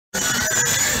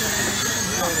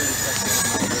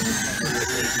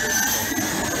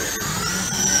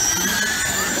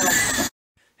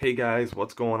Hey guys,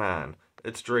 what's going on?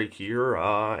 It's Drake here,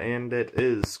 and it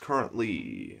is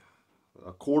currently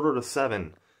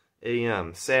 6:45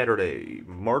 a.m. Saturday,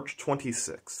 March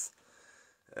 26th.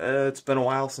 It's been a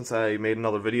while since I made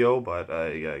another video, but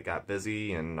I got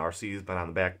busy and RC's been on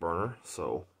the back burner,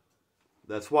 so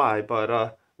that's why.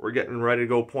 But we're getting ready to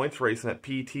go points racing at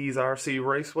PT's RC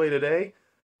Raceway today.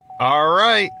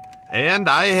 Alright, and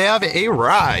I have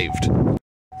arrived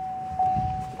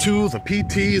to the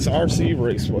PT's RC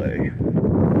Raceway.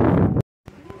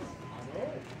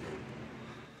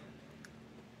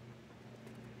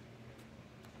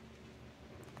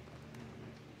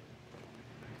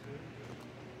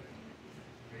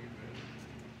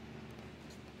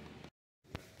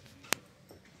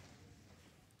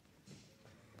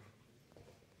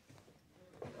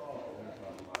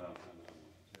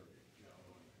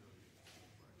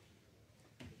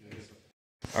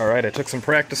 Alright, I took some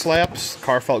practice laps.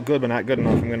 Car felt good, but not good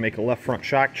enough. I'm going to make a left front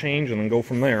shock change and then go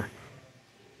from there.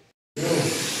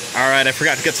 Alright, I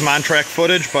forgot to get some on-track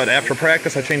footage, but after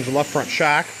practice I changed the left front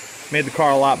shock. Made the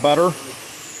car a lot better,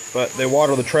 but they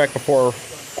water the track before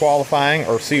qualifying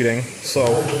or seating, so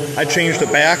I changed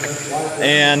it back,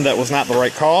 and that was not the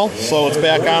right call, so it's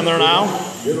back on there now.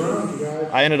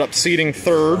 I ended up seating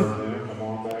third.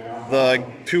 The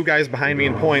two guys behind me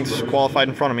in points qualified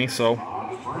in front of me, so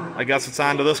I guess it's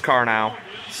on to this car now.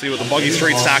 See what the buggy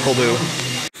street stock will do.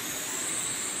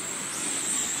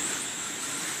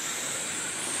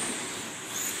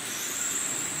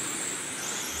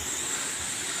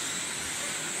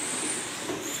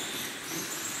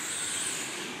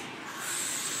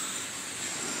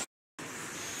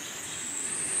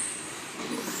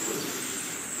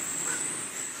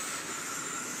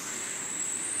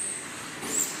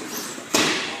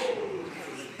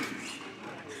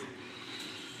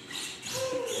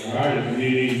 Alright, if we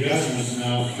need any adjustments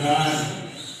now, time.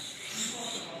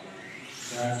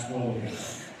 That's full. Alright,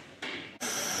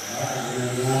 we're going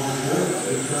to go on to work.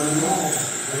 Let's turn it off.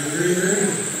 Ready?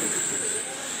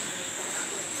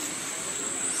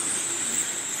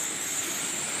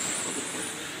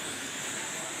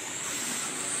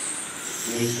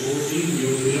 Race 14,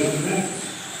 you'll be up next.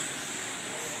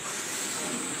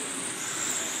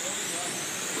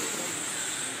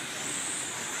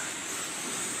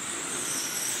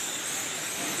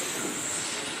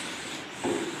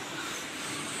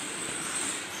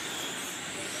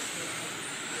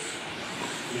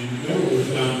 And Bill was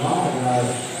down by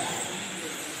right.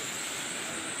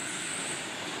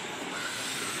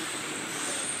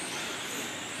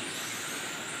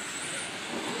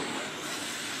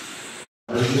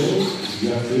 You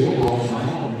got the overall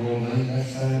now, and we'll bring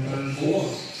next time turn 4.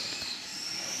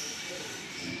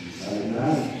 Inside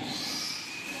 9.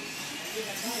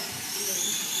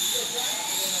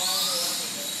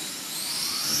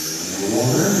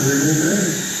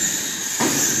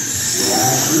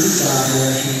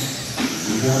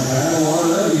 We got battle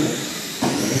already.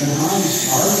 And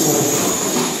hardcore.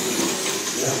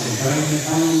 Yeah, some things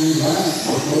coming back.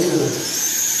 Look over it.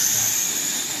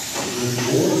 Good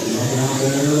sport. Nothing out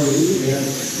there early. Yeah,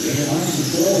 nice and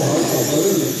slow.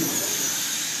 Hardcore.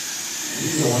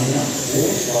 He's going out the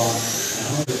 4th spot.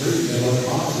 Now the 3, they look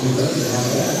possibly better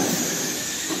like that.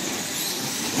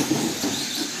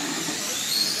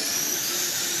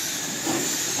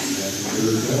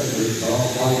 It's all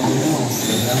fighting down.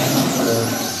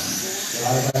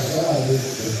 Like I said, the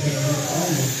thing is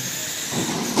coming.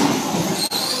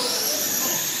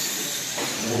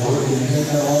 We're working to hit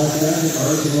that all down. The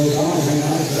car goes on. We're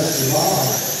not exactly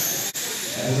live.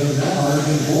 As of now, our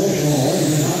unfortunately,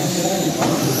 we're not second.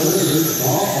 Our third is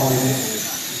all fighting.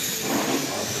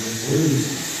 Our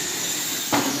three.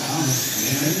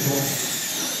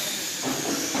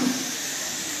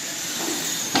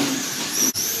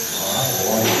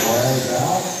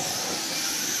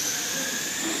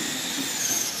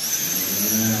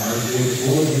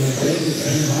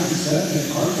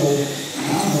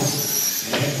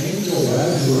 Thomas and Angel.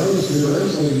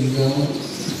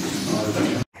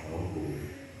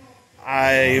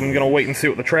 I'm going to wait and see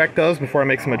what the track does before I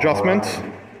make some adjustments.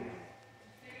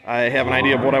 I have an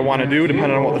idea of what I want to do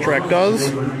depending on what the track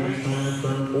does.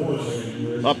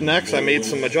 Up next, I made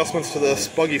some adjustments to this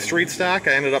buggy street stock.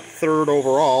 I ended up 3rd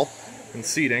overall in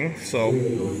seating, so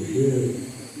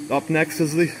up next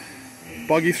is the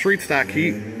buggy street stock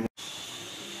heat.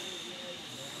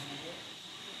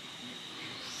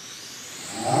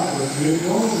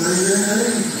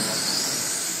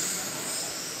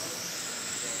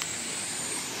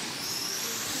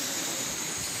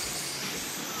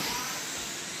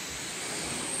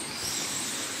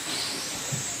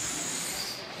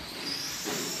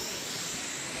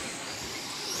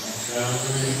 Down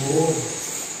 3-4.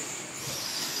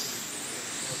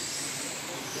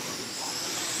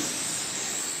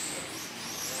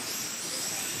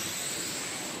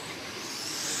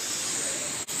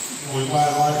 Only 5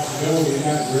 laps to go. We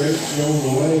got Greg showing the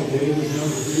way. David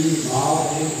number 2, Bob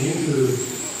and Andrew.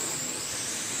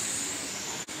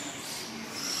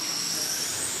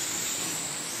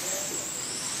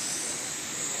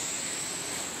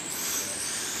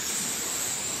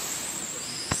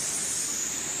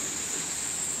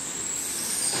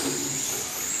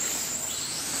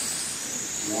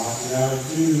 Walking out of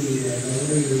 2, we got no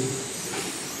leader.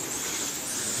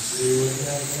 See what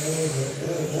that goes.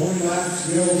 20 laps to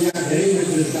go. We got David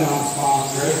in the top spot.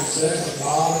 Greg second,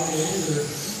 Bob and Andrew.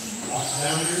 Watch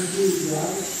down here too,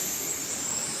 driver.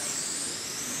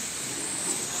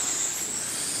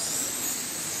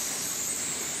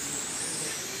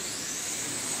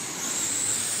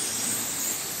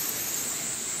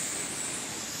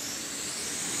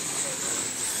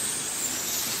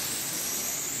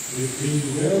 Fifteen to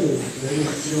go.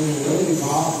 David showing the way.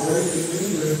 Bob, Greg, and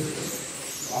Andrew.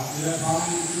 Watch that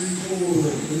behind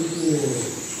 3-4,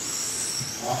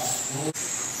 3-4. Watch.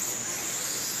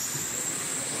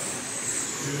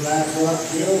 2 laps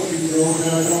left to go. Keep going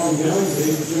down on the gun.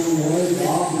 David showing the way.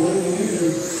 Bob, Greg, and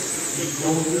Andrew. Keep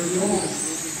going where you're going.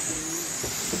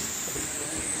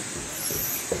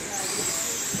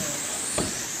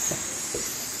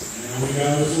 Now we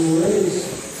got us a race.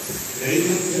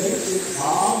 David takes it.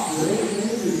 Bob, Greg, and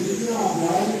Andrew. Good job,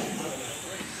 guys.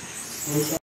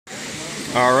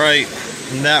 All right,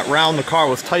 in that round the car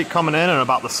was tight coming in, and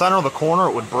about the center of the corner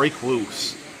it would break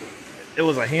loose. It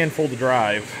was a handful to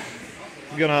drive.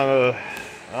 I'm gonna,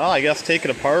 well, I guess take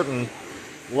it apart and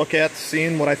look at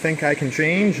seeing what I think I can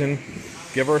change and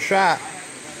give her a shot.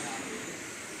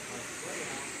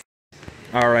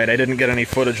 All right, I didn't get any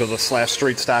footage of the Slash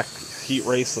Street Stock heat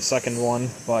race, the second one,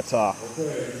 but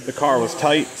the car was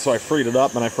tight, so I freed it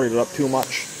up, and I freed it up too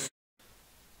much.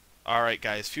 All right,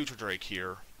 guys, Future Drake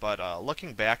here. But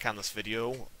looking back on this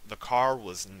video, the car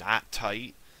was not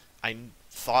tight. I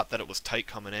thought that it was tight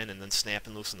coming in and then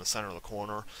snapping loose in the center of the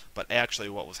corner, but actually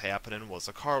what was happening was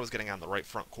the car was getting on the right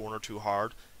front corner too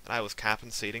hard, and I was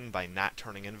compensating by not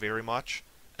turning in very much,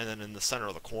 and then in the center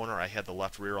of the corner I had the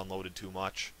left rear unloaded too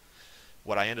much.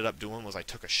 What I ended up doing was I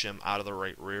took a shim out of the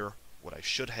right rear. What I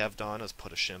should have done is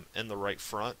put a shim in the right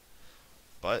front,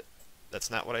 but that's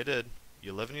not what I did.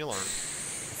 You live and you learn.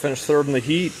 Finished third in the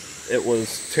heat. It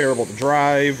was terrible to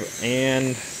drive,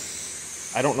 and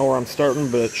I don't know where I'm starting,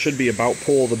 but it should be about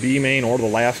pull of the B main or the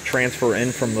last transfer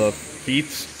in from the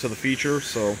heats to the feature,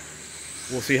 so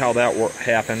we'll see how that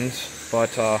happens.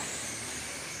 But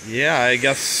yeah, I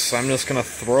guess I'm just gonna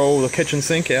throw the kitchen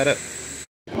sink at it.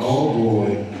 Oh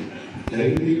boy.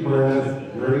 Take a deep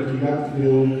breath. Greg, you got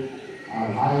fuel.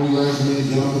 I highly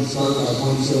recommend jumping start by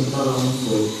 27 turns,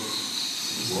 but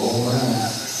roll around.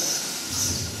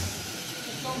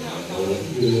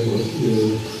 Let's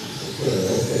do.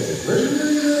 Okay. Ready.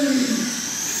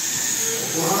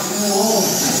 Rock and roll.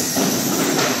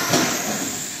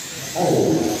 Oh,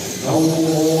 no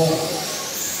more.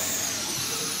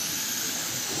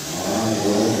 All right,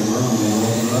 roll.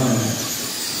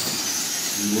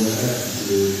 See what happens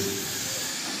here.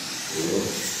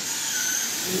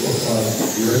 It looks like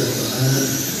you're at the end.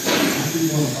 I do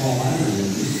want to call Iron.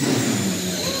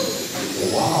 It's a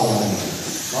wild one.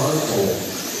 Sparkle.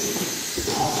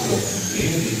 And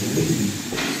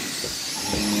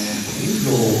he's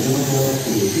going up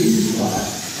to a B spot.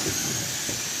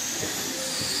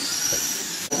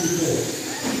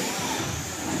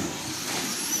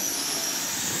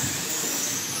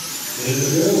 In the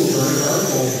middle, Frank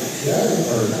Arnold,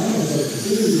 Davenport, now it's up to 2.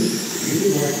 You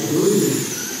would like to 3.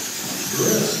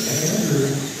 Chris and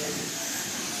Andrew.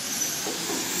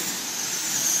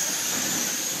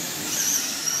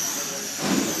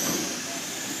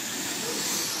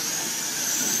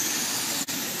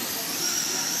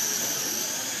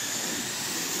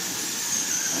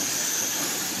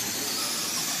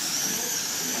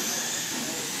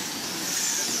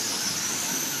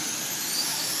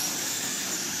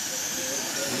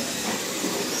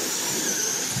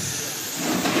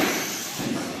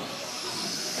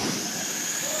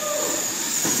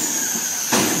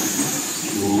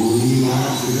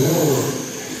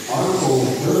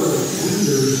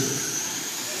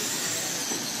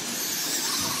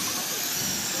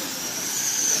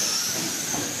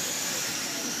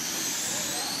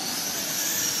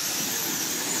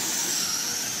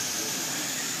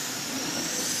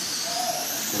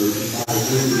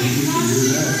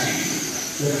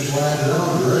 Finish ladder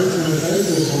on. Greg's going to take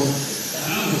this one.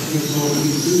 Thomas gets on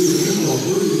E2. He's going to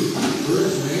 3.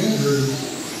 Chris and Andrew.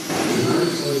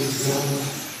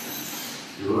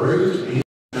 Great.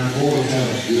 And boys have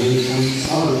a good clean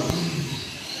start.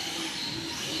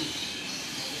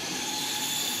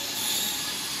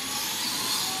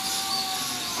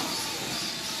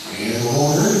 And we're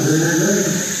going ready.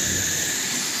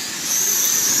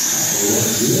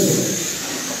 That's good.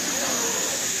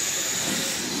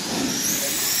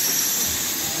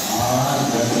 Alright,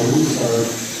 that's a restart.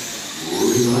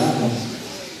 Re-wrapping.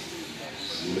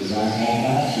 We're back on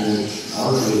backstretch.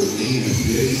 Arthur, Dean, and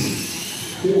Jason.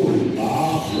 Corey,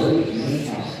 Bob, Drake, and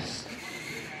Thomas.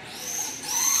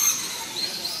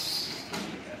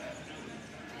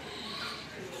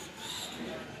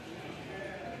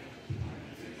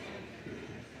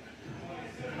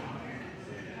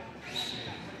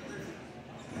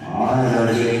 Alright,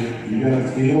 RJ, you got the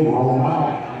field, roll them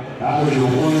out. That was your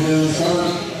one and done start.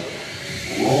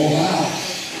 Roll them out.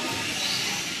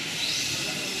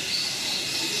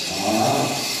 Alright.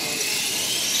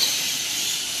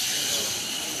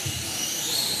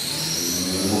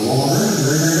 Roll them in,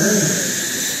 bring it in.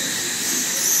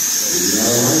 We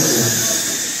are racing.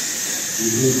 We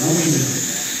get clean.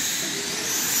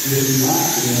 Get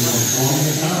relaxed in a long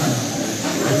time.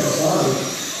 Great start.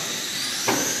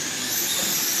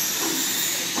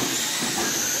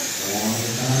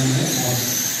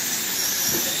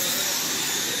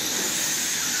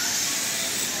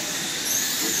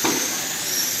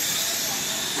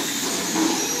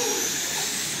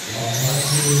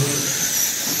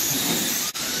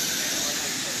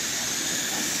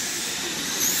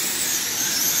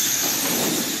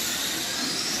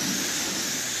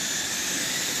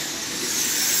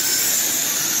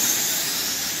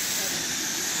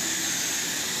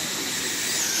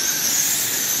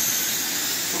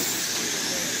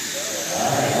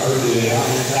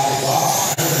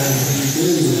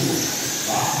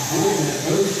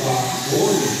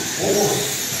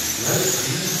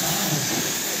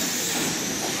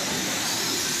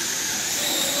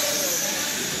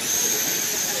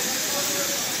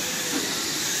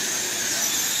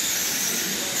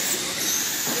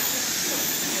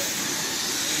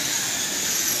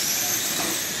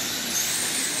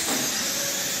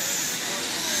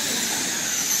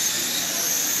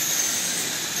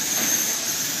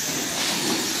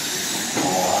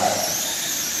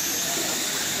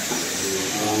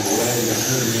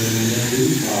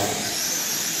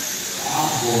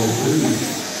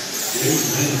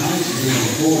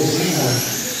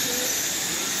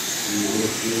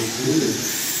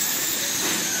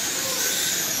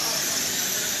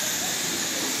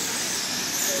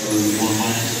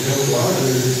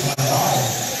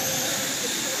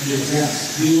 You've got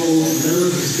steel,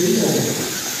 nerves of steel.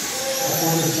 I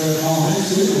want to start calling him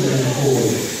Superman for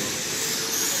you.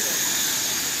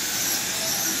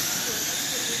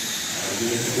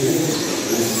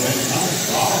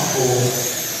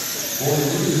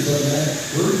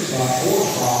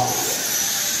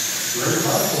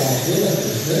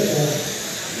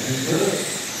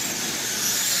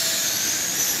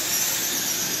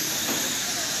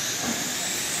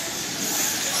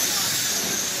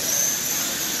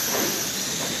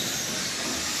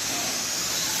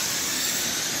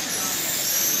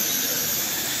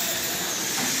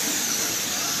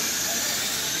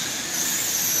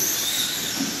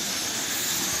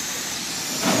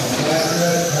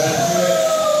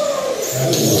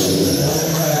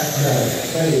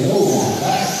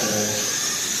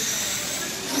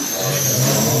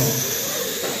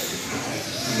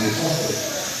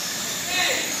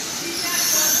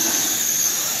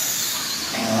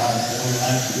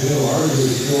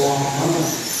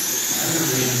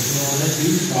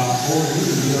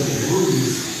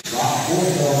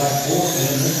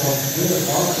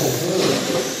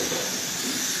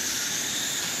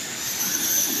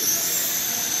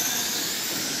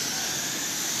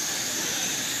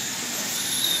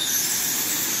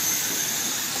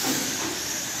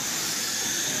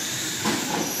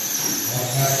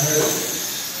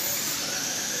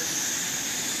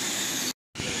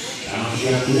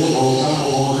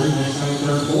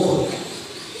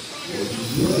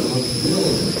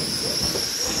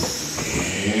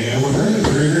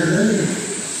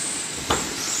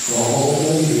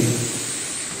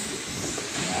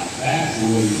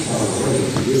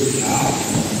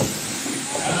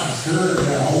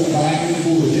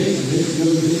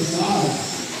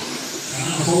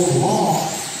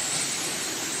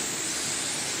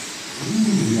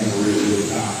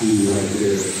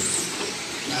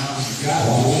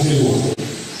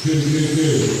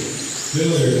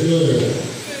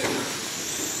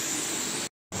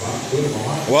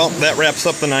 Well, that wraps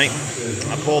up the night.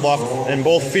 I pulled off in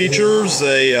both features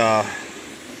a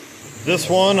This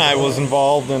one, I was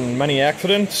involved in many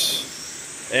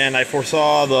accidents, and I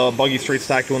foresaw the buggy street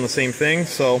stock doing the same thing,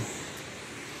 so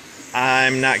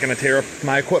I'm not going to tear up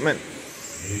my equipment.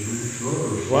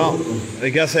 Well, I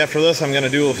guess after this I'm going to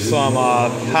do some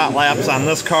hot laps on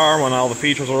this car when all the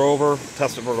features are over,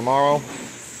 test it for tomorrow.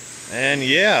 And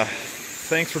yeah,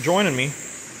 thanks for joining me.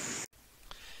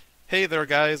 Hey there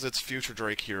guys, it's Future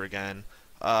Drake here again.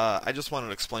 I just wanted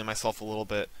to explain myself a little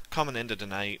bit. Coming into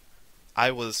tonight, I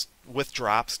was, with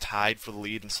drops, tied for the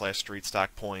lead in / street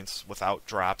stock points. Without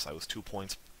drops, I was 2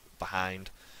 points behind.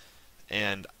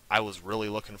 And I was really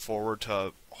looking forward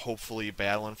to hopefully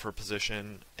battling for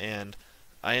position, and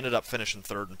I ended up finishing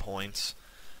 3rd in points.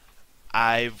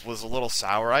 I was a little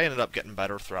sour. I ended up getting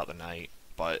better throughout the night,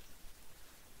 but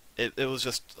it was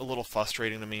just a little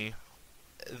frustrating to me.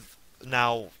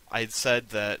 Now, I'd said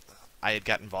that I had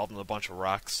got involved in a bunch of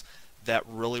wrecks. That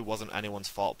really wasn't anyone's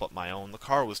fault but my own. The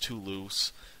car was too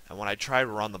loose, and when I tried to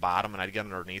run the bottom and I'd get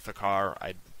underneath the car,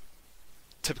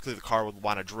 typically the car would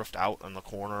want to drift out in the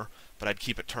corner, but I'd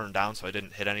keep it turned down so I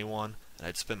didn't hit anyone, and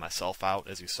I'd spin myself out,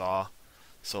 as you saw.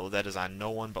 So that is on no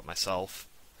one but myself.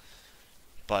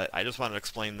 But I just wanted to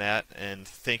explain that, and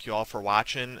thank you all for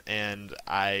watching, and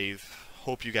I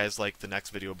hope you guys like the next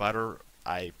video better.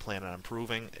 I plan on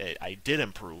improving. I did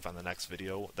improve on the next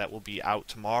video. That will be out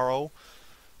tomorrow,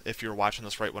 if you're watching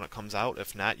this right when it comes out.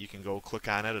 If not, you can go click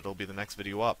on it. It'll be the next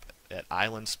video up at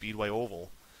Island Speedway Oval.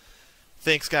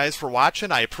 Thanks guys for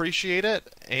watching. I appreciate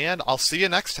it, and I'll see you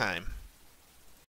next time.